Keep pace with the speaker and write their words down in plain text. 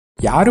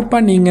யாருப்பா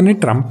நீங்கன்னு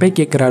ட்ரம்ப்பே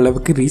கேட்குற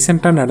அளவுக்கு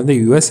ரீசெண்டாக நடந்த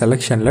யூஎஸ்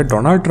எலெக்ஷனில்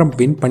டொனால்ட் ட்ரம்ப்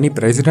வின் பண்ணி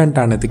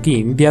பிரசிடென்ட் ஆனதுக்கு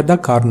இந்தியா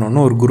தான்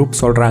காரணம்னு ஒரு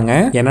குரூப் சொல்கிறாங்க.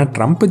 ஏன்னா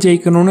ட்ரம்ப்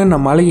ஜெயிக்கணும்னு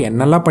நம்மளால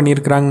என்னெல்லாம்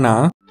பண்ணியிருக்கிறாங்கன்னா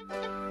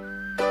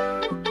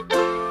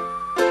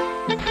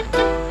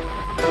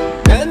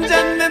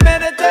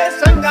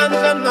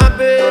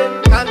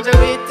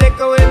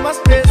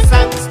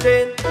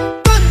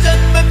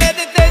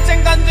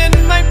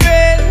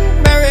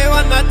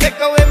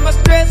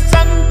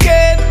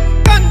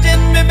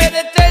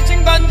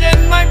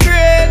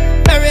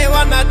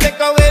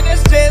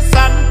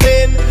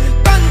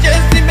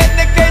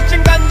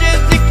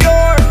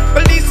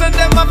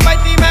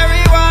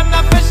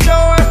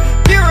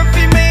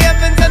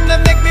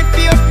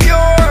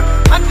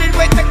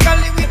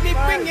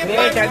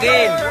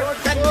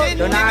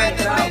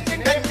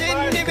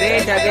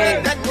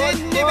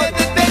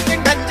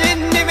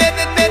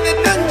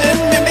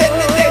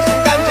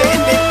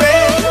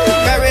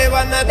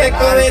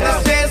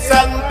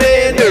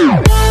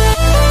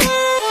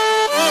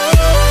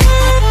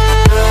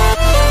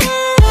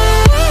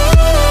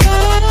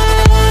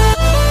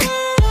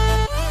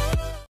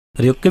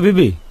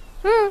areyouokaybaby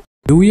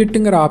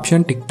டூயட்டுங்கிற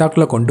ஆப்ஷன்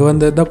டிக்டாக்ல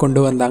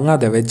கொண்டு வந்தாங்க.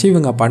 அதை வச்சு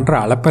இவங்க பண்ற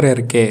அலப்பறை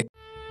இருக்கே.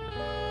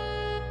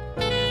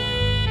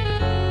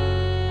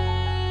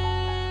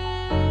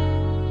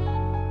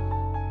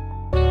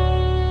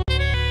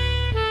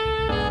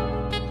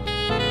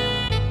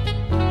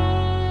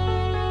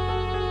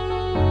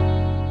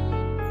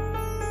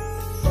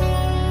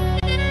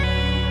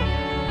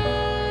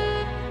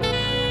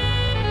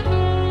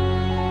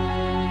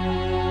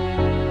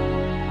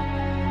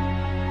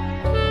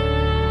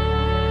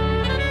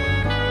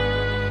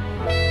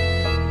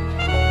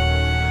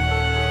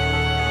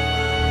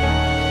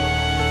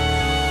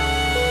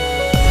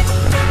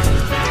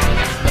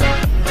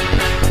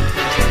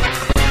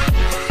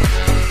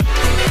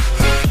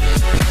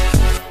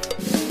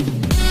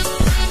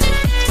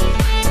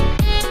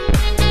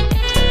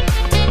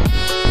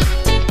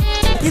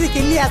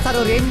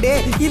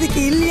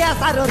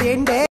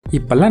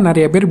 இப்பெல்லாம்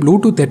நிறைய பேர்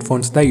ப்ளூடூத்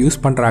ஹெட்ஃபோன்ஸ் தான் யூஸ்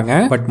பண்றாங்க.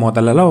 பட்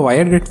முதல்லலாம்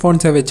வயர்ட்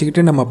ஹெட்ஃபோன்ஸை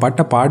வச்சுக்கிட்டு நம்ம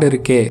பட்ட பாடு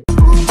இருக்கே.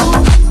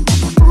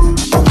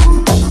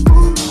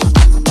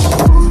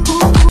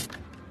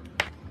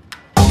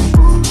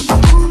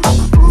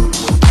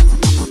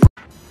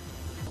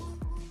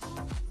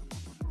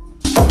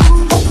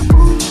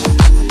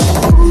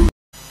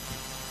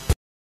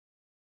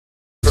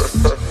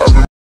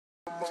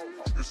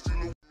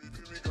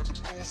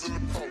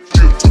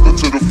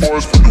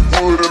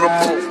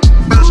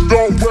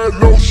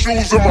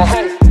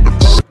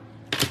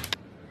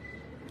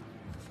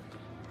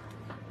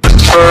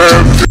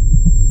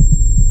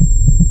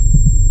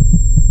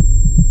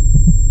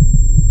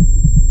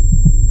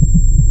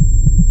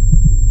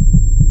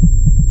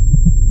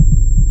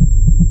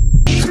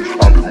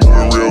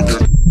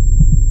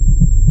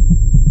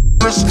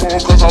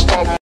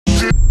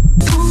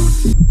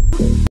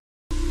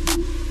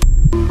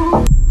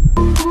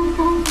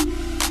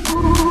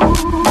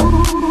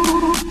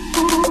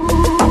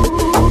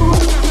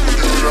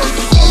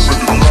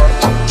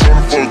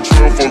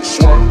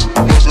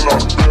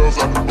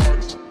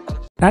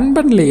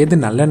 நண்பன்ல எது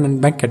நல்ல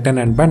நண்பன் கெட்ட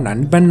நண்பன்,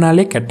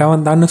 நண்பன்னாலே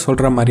கெட்டவன் தான்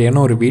சொல்ற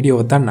மாதிரியான ஒரு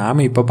வீடியோவை தான்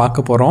நாம இப்ப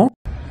பார்க்க போறோம்.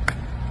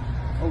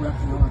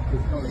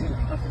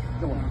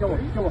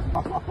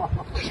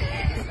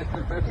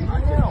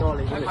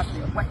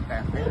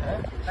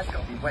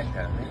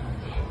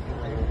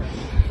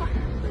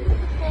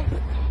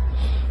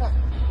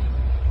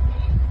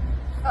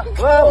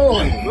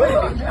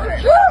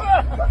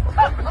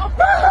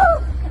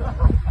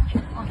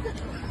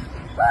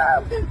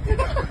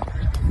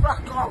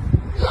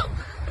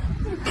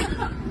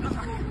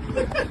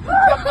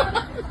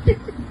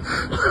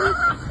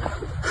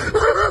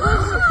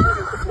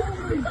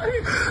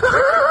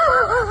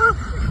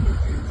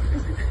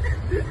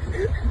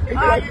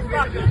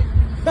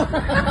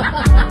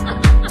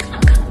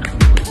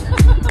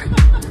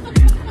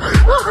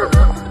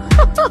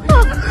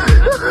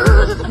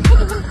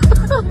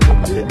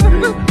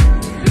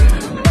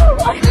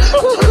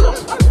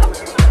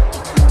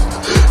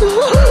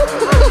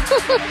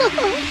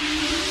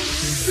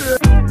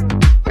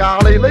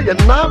 காலையில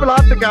என்ன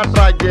விளையாட்டு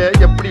காட்டுறாங்க,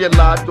 எப்படி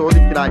எல்லாம்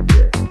சோதிக்கிறாங்க,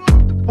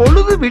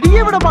 பொழுது விடிய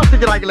விட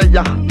மாட்டேங்கிறாங்களே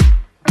ஐயா.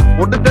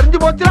 ஒண்ணு தெரிஞ்சு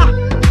போச்சுடா,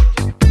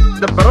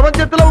 இந்த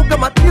பிரபஞ்சத்துல உங்க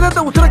மத்தியில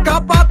உசுரை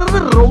காப்பாத்துறது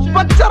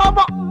ரொம்ப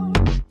சிரமம்.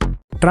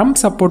 ட்ரம்ப்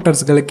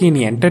சப்போர்ட்டர்ஸ்களுக்கு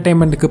இனி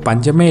என்டர்டைன்மெண்ட்டுக்கு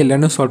பஞ்சமே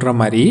இல்லைன்னு சொல்ற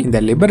மாதிரி இந்த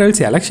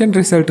லிபரல்ஸ் எலெக்ஷன்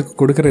ரிசல்ட்டுக்கு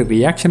கொடுக்குற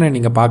ரியாக்ஷனை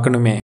நீங்க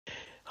பார்க்கணுமே.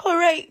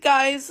 Alright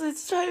guys,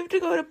 it's time to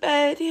go to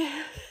bed.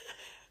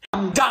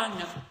 I'm done.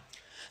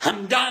 I'm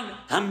done.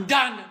 I'm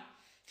done.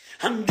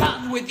 I'm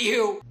done with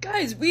you.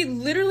 Guys, we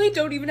literally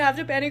don't even have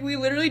to panic. We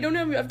literally don't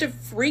even have to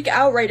freak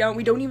out right now.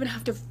 We don't even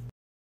have to,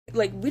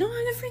 we don't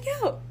have to freak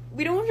out.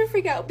 We don't have to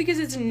freak out because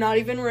it's not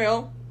even real.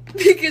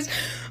 Because,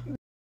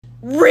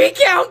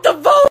 recount the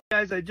vote!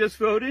 Guys, I just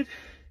voted,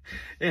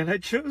 and I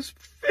chose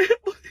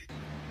family.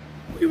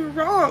 We were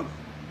wrong.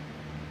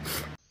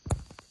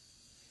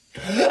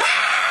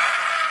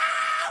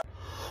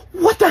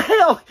 What the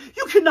hell?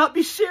 You cannot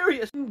be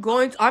serious. I'm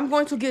going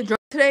to get drunk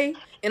today,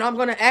 and I'm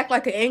going to act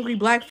like an angry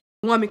black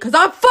woman, because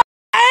I'm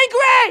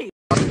angry!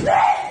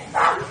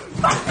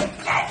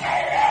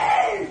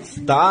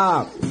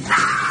 Stop.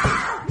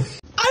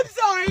 I'm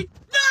sorry!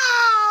 No!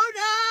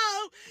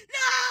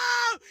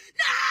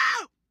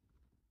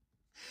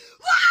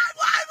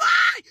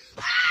 Why?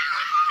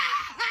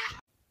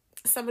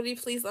 Somebody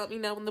please let me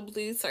know when the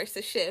blue starts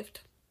to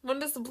shift. When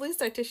does the blue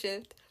start to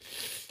shift?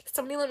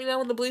 Somebody let me know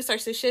when the blue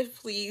starts to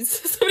shift, please.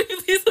 Somebody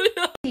please let me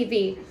know.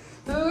 TV.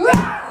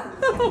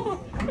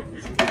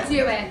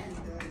 Do it.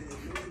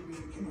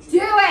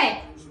 Do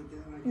it.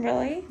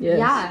 Really? Yes.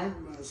 Yeah.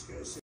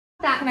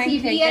 That Can I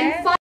TV take and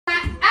it? fuck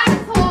that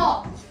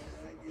asshole.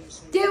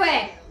 Do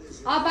it.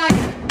 I'll buy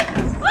it.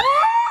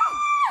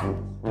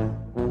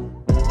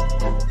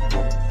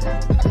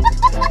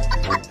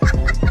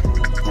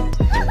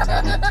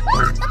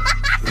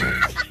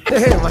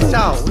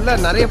 மச்சான் உள்ள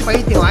நிறைய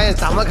பைத்தியம் வாய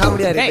சம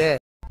காமெடியா இருக்கு